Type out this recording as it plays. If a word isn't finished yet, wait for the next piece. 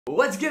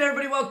What's good,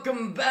 everybody?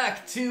 Welcome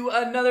back to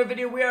another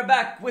video. We are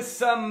back with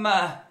some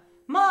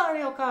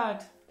Mario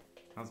Kart.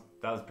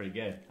 That was pretty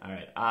good.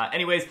 Alright,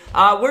 anyways,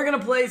 we're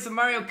gonna play some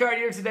Mario Kart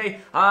here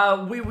today.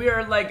 We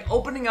are like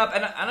opening up,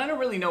 and I don't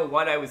really know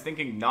what I was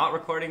thinking not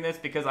recording this,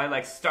 because I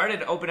like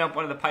started to open up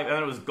one of the pipes and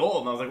then it was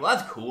gold, and I was like, well,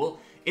 that's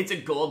cool. It's a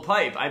gold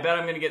pipe. I bet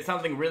I'm gonna get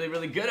something really,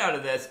 really good out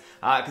of this,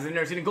 because I've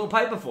never seen a gold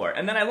pipe before.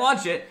 And then I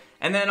launch it,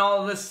 and then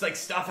all this like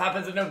stuff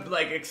happens, and it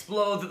like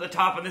explodes at the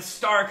top, and this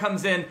star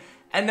comes in,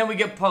 and then we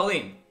get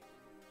Pauline.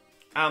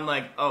 I'm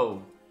like,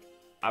 oh,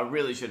 I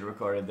really should have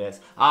recorded this.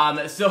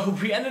 So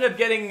we ended up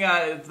getting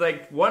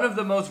like one of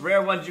the most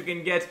rare ones you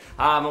can get.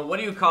 What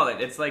do you call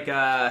it? It's like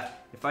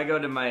if I go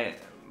to my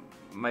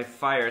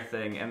fire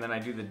thing and then I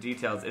do the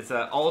details, it's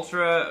a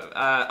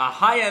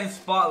high-end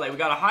spotlight. We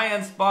got a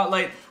high-end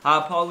spotlight.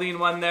 Pauline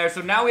won there.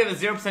 So now we have a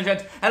 0%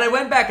 chance. And I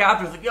went back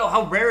after. I was like, yo,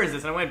 how rare is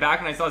this? And I went back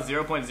and I saw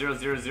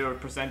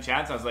 0.000%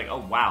 chance. I was like, oh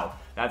wow,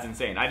 that's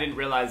insane. I didn't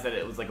realize that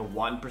it was like a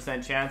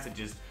 1% chance. It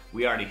just,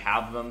 we already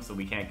have them, so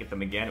we can't get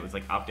them again. It was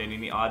like updating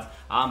the odds.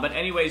 But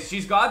anyways,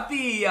 she's got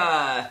the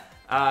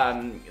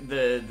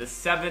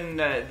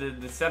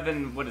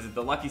seven, what is it,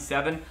 the lucky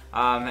 7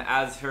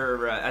 as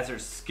her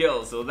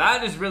skill. So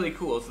that is really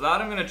cool. So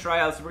that I'm gonna try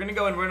out. So we're gonna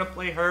go and we're gonna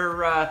play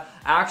her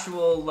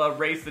actual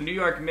race, the New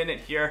York Minute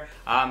here,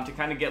 to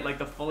kind of get like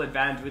the full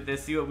advantage with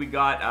this. See what we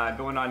got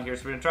going on here.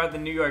 So we're gonna try the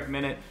New York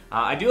Minute.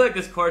 I do like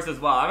this course as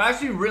well. I'm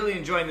actually really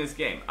enjoying this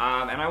game,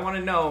 and I want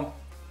to know.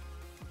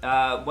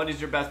 What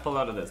is your best pull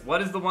out of this?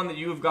 What is the one that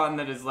you've gotten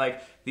that is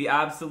like the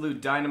absolute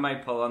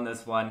dynamite pull on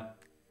this one?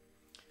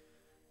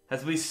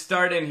 As we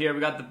start in here, we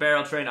got the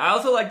barrel train. I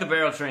also like the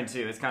barrel train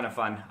too. It's kind of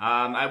fun.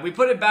 We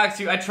put it back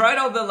to. I tried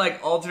all the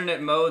like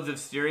alternate modes of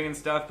steering and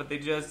stuff, but they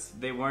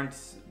weren't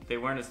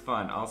as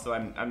fun. Also,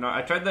 I'm not.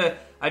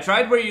 I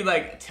tried where you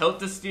like tilt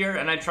to steer,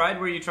 and I tried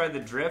where you tried the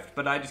drift,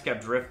 but I just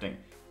kept drifting.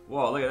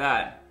 Whoa, look at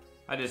that.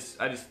 I just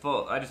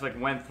like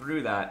went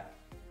through that.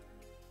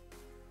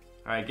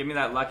 Alright, give me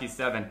that lucky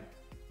 7.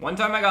 One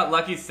time I got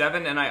lucky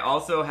 7, and I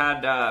also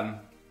had,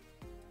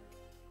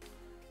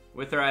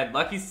 with her I had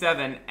lucky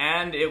 7,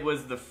 and it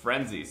was the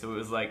frenzy, so it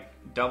was like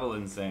double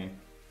insane.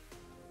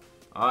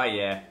 Oh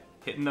yeah,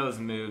 hitting those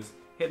moves,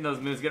 get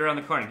around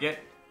the corner,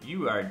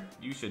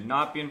 you should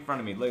not be in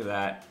front of me, look at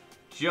that.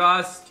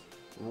 Just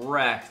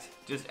wrecked,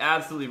 just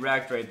absolutely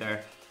wrecked right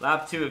there.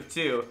 Lap 2 of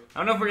 2. I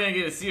don't know if we're gonna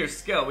get to see her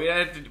skill, we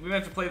might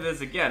have to play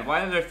this again.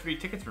 Why are there 3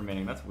 tickets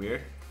remaining? That's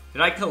weird.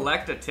 Did I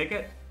collect a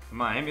ticket?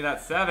 Come on, hit me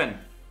that 7.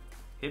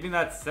 Hit me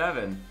that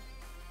 7.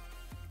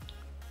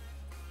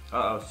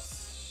 Uh-oh.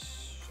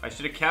 I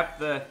should have kept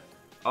the...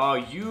 Oh,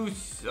 you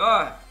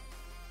suck.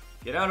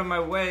 Get out of my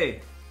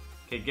way.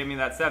 Okay, give me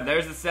that 7.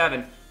 There's the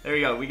 7. There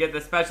you go. We get the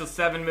special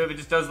 7 move. It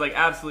just does, like,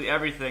 absolutely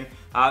everything.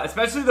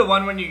 Especially the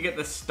one when you get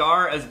the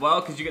star as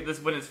well, because you get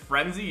this when it's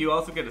Frenzy. You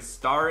also get a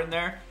star in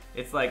there.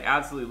 It's, like,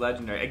 absolutely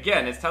legendary.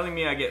 Again, it's telling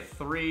me I get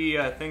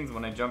 3 things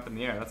when I jump in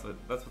the air. That's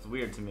what's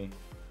weird to me.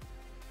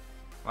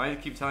 Why does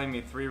it keep telling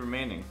me 3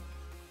 remaining?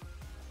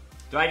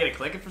 Do I get to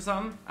click it for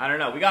something? I don't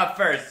know. We got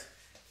first.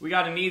 We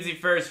got an easy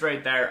first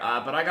right there.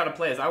 But I gotta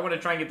play this. I want to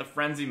try and get the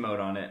frenzy mode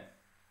on it.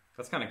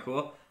 That's kind of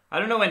cool. I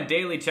don't know when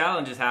daily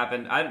challenges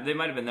happened. They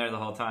might have been there the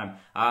whole time.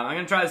 I'm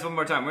gonna try this one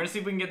more time. We're gonna see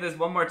if we can get this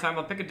one more time.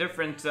 I'll pick a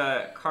different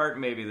cart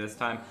maybe this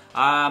time.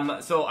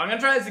 So I'm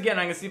gonna try this again.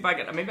 I'm gonna see if I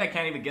can. Maybe I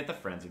can't even get the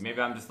frenzy.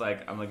 Maybe I'm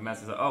like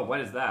messing up. Oh,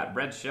 what is that?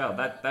 Red shell.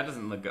 That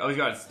doesn't look good. Oh, you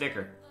got a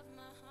sticker.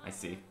 I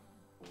see.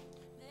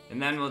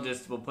 And then we'll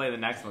play the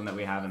next one that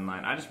we have in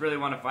line. I just really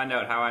want to find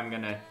out how I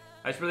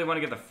just really want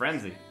to get the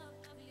frenzy.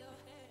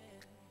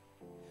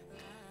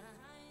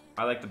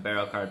 I like the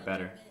barrel cart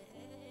better.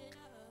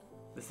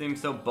 This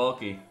seems so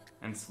bulky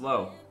and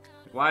slow.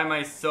 Why am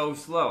I so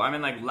slow? I'm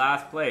in like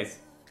last place.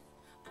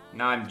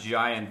 Now I'm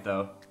giant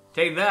though.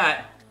 Take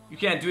that! You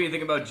can't do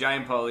anything about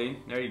giant,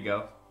 Pauline. There you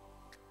go.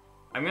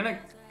 I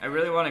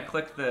really want to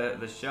click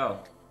the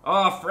shell.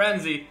 Oh,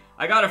 frenzy!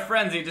 I got a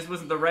frenzy, it just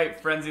wasn't the right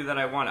frenzy that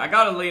I wanted. I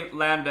gotta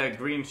land a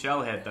green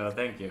shell hit though,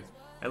 thank you.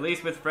 At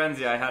least with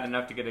frenzy I had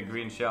enough to get a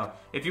green shell.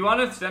 If you want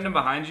to send them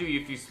behind you,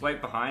 if you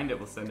swipe behind, it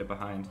will send it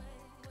behind.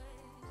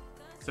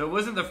 So it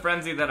wasn't the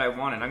frenzy that I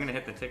wanted. I'm gonna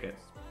hit the ticket.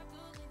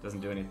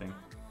 Doesn't do anything.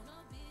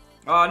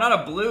 Oh,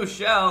 not a blue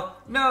shell!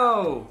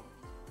 No!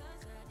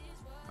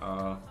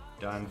 Oh,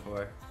 done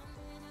for.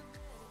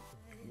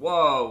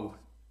 Whoa!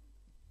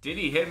 Did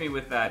he hit me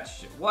with that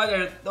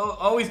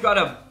oh, he's got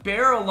a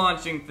barrel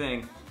launching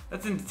thing.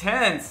 That's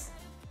intense.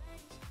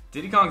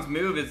 Diddy Kong's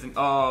move is...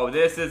 Oh,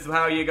 this is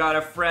how you got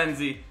a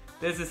frenzy.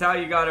 This is how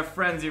you got a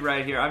frenzy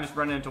right here. I'm just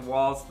running into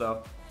walls,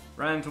 though.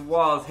 Running into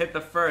walls. Hit the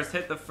first.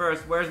 Hit the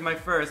first. Where's my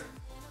first?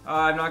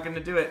 I'm not going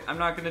to do it. I'm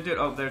not going to do it.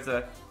 Oh, there's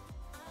a...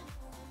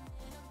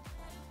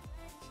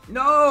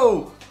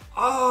 No!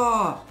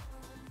 Oh!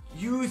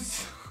 You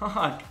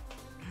suck.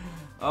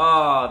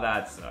 Oh,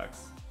 that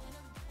sucks.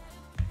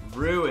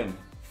 Ruin.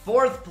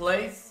 4th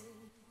place.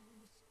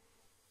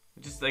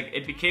 Just like,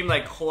 it became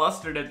like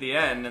clustered at the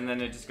end and then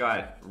it just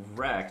got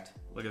wrecked.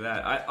 Look at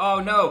that. Oh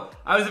no!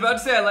 I was about to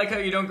say I like how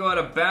you don't go out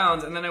of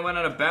bounds, and then I went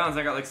out of bounds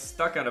and I got like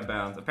stuck out of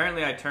bounds.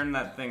 Apparently I turned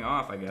that thing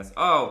off, I guess.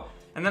 Oh,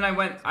 and then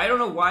I don't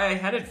know why I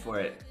headed for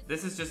it.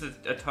 This is just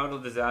a total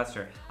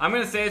disaster. I'm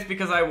gonna say it's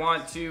because I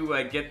want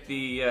to get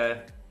the,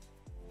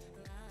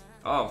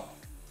 oh,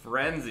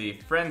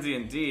 Frenzy. Frenzy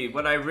indeed.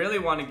 What I really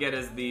want to get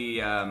is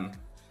the,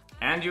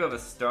 and you have a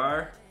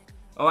star.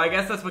 Oh, I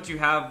guess that's what you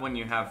have when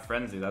you have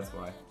Frenzy, that's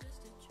why.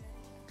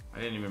 I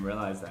didn't even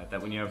realize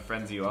that when you have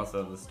Frenzy, you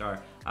also have the star.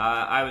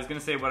 I was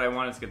gonna say what I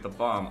wanted to get the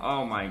bomb.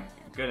 Oh my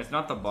goodness,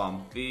 not the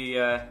bomb.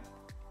 The,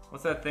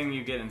 what's that thing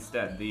you get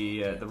instead?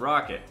 The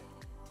rocket.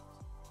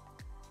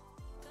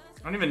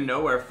 I don't even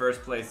know where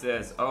first place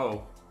is.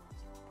 Oh.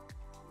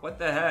 What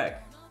the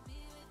heck?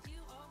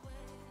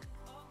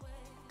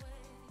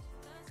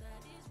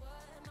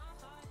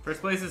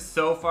 First place is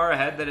so far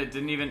ahead that it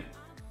didn't even...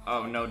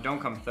 Oh no, don't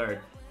come third.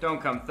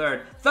 Don't come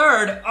third.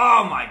 Third!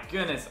 Oh my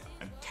goodness.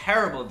 I'm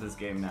terrible at this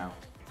game now.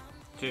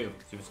 2.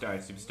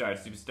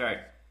 Superstart.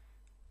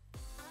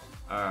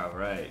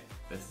 Alright,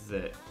 this is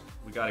it.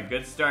 We got a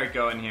good start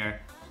going here.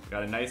 We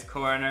got a nice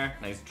corner,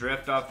 nice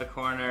drift off the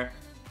corner.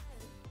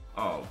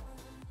 Oh.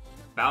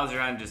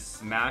 Bowser hand just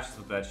smashed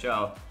with that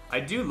shell. I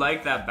do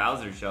like that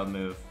Bowser shell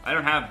move. I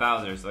don't have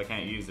Bowser, so I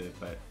can't use it,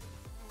 but...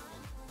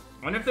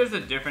 I wonder if there's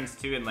a difference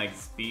too in like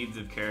speeds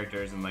of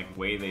characters and like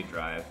way they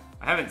drive.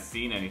 I haven't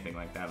seen anything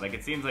like that. Like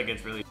it seems like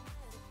it's really...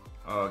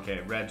 Oh,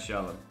 okay, red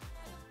shell him.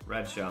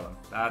 Red shell him.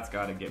 That's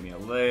gotta get me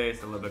at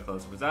least a little bit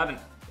closer. Was that an...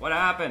 What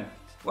happened?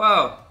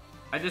 Whoa!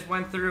 I just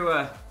went through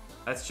a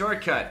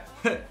shortcut.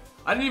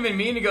 I didn't even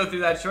mean to go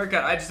through that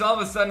shortcut. I just all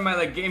of a sudden my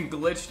like game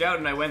glitched out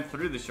and I went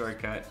through the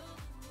shortcut.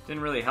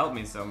 Didn't really help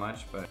me so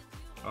much, but...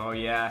 Oh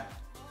yeah.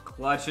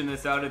 Clutching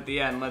this out at the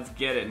end. Let's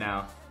get it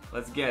now.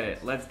 Let's get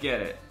it. Let's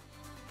get it.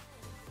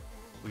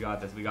 We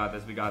got this, we got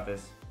this, we got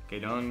this. Okay,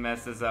 don't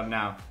mess this up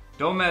now.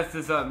 Don't mess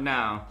this up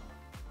now.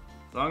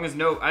 As long as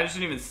no, I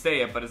shouldn't even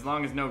say it, but as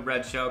long as no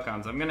red shell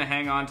comes, I'm gonna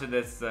hang on to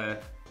this,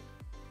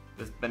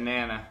 this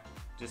banana,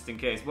 just in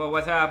case. Whoa,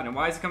 what's happening?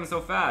 Why is he coming so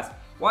fast?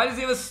 Why does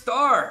he have a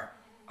star?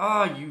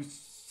 Oh, you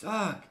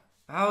suck,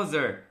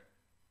 Bowser.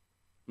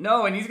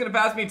 No, and he's gonna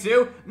pass me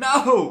too?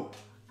 No!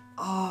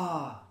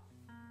 Oh.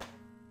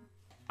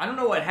 I don't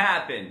know what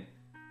happened,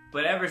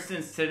 but ever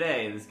since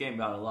today, this game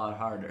got a lot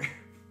harder.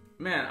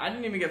 Man, I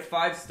didn't even get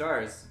 5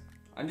 stars.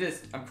 I'm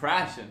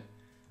crashing.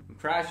 I'm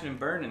crashing and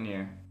burning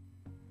here.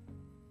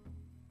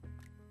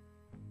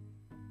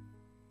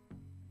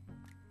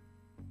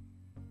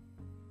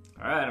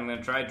 Alright, I'm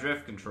gonna try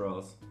drift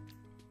controls.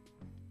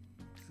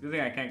 It's a good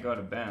thing I can't go out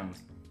of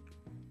bounds.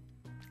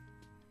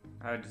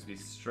 I would just be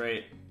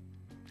straight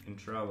in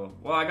trouble.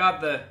 Well, I got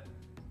the...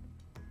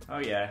 Oh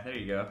yeah, there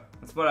you go.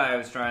 That's what I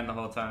was trying the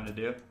whole time to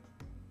do.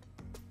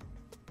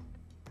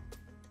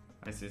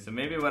 I see, so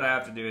maybe what I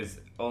have to do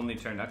is only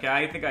turn. Okay,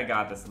 I think I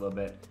got this a little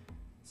bit.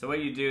 So what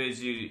you do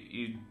is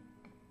you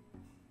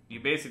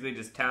basically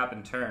just tap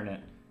and turn it.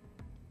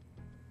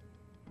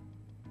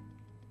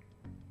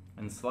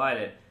 And slide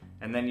it.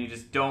 And then you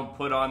just don't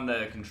put on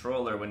the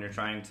controller when you're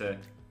trying to...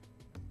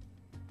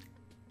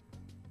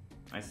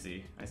 I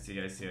see.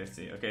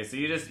 Okay, so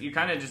you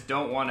kind of just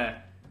don't want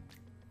to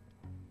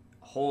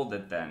hold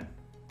it then.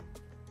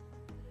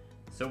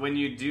 So when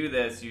you do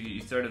this, you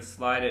sort of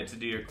slide it to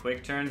do your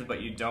quick turns, but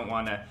you don't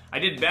want to... I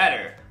did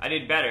better.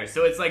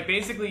 So it's like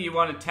basically you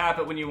want to tap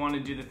it when you want to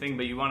do the thing,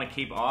 but you want to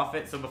keep off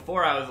it. So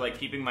before I was like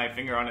keeping my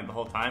finger on it the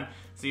whole time.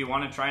 So you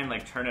want to try and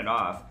like turn it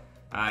off.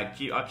 I'll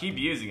keep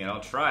using it. I'll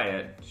try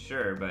it,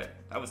 sure, but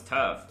that was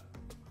tough.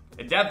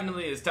 It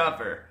definitely is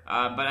tougher.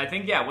 But I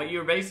think, yeah, what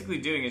you're basically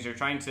doing is you're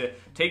trying to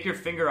take your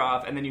finger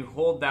off and then you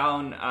hold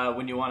down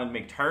when you want to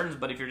make turns,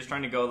 but if you're just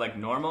trying to go like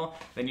normal,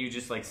 then you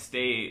just like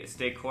stay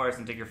course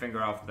and take your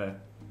finger off the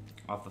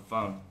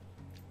phone.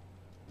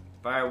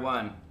 Fire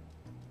 1.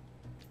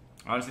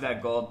 I want to see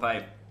that gold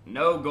pipe.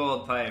 No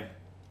gold pipe.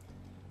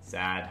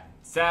 Sad.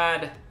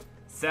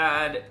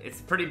 It's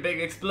a pretty big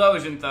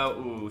explosion though.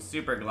 Ooh,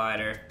 super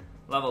glider.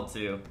 Level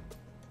 2.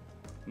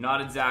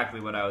 Not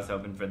exactly what I was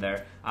hoping for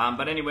there.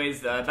 But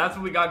anyways, that's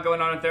what we got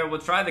going on with there.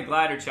 We'll try the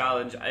glider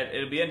challenge.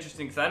 It'll be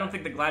interesting because I don't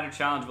think the glider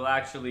challenge will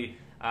actually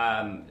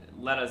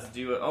let us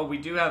do it. Oh, we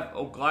do have...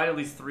 Oh, glide at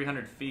least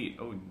 300 feet.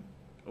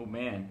 Oh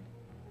man.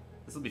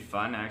 This will be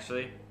fun,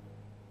 actually.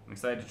 I'm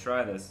excited to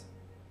try this.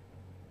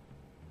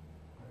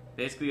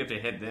 Basically, you have to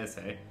hit this,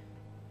 hey?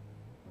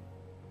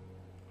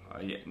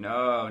 Oh, yeah.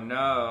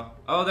 No.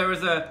 Oh, there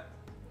was a...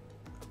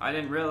 I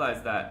didn't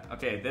realize that.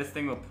 Okay, this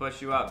thing will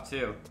push you up,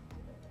 too.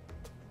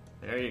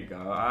 There you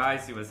go. I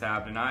see what's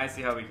happening. I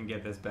see how we can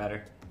get this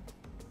better.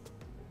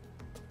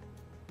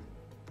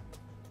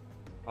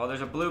 Oh,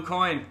 there's a blue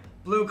coin.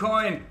 Blue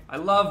coin. I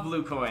love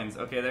blue coins.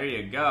 Okay, there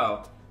you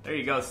go.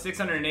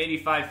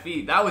 685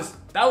 feet. That was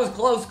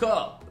close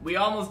call. We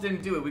almost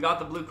didn't do it. We got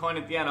the blue coin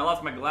at the end. I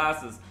lost my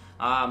glasses.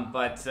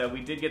 But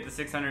we did get the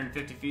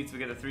 650 feet, so we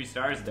get the 3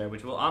 stars there,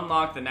 which will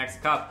unlock the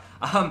next cup.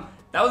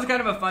 That was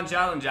kind of a fun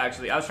challenge,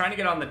 actually. I was trying to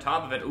get on the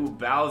top of it. Ooh,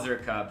 Bowser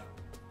Cup.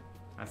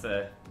 That's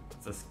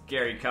a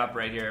scary cup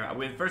right here.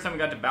 The first time we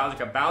got to Bowser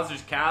Cup,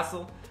 Bowser's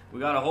Castle. We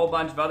got a whole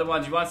bunch of other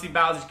ones. You want to see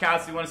Bowser's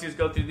Castle? You want to see us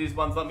go through these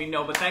ones? Let me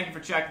know. But thank you for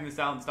checking this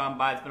out and stopping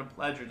by. It's been a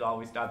pleasure as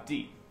always. Stop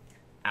D.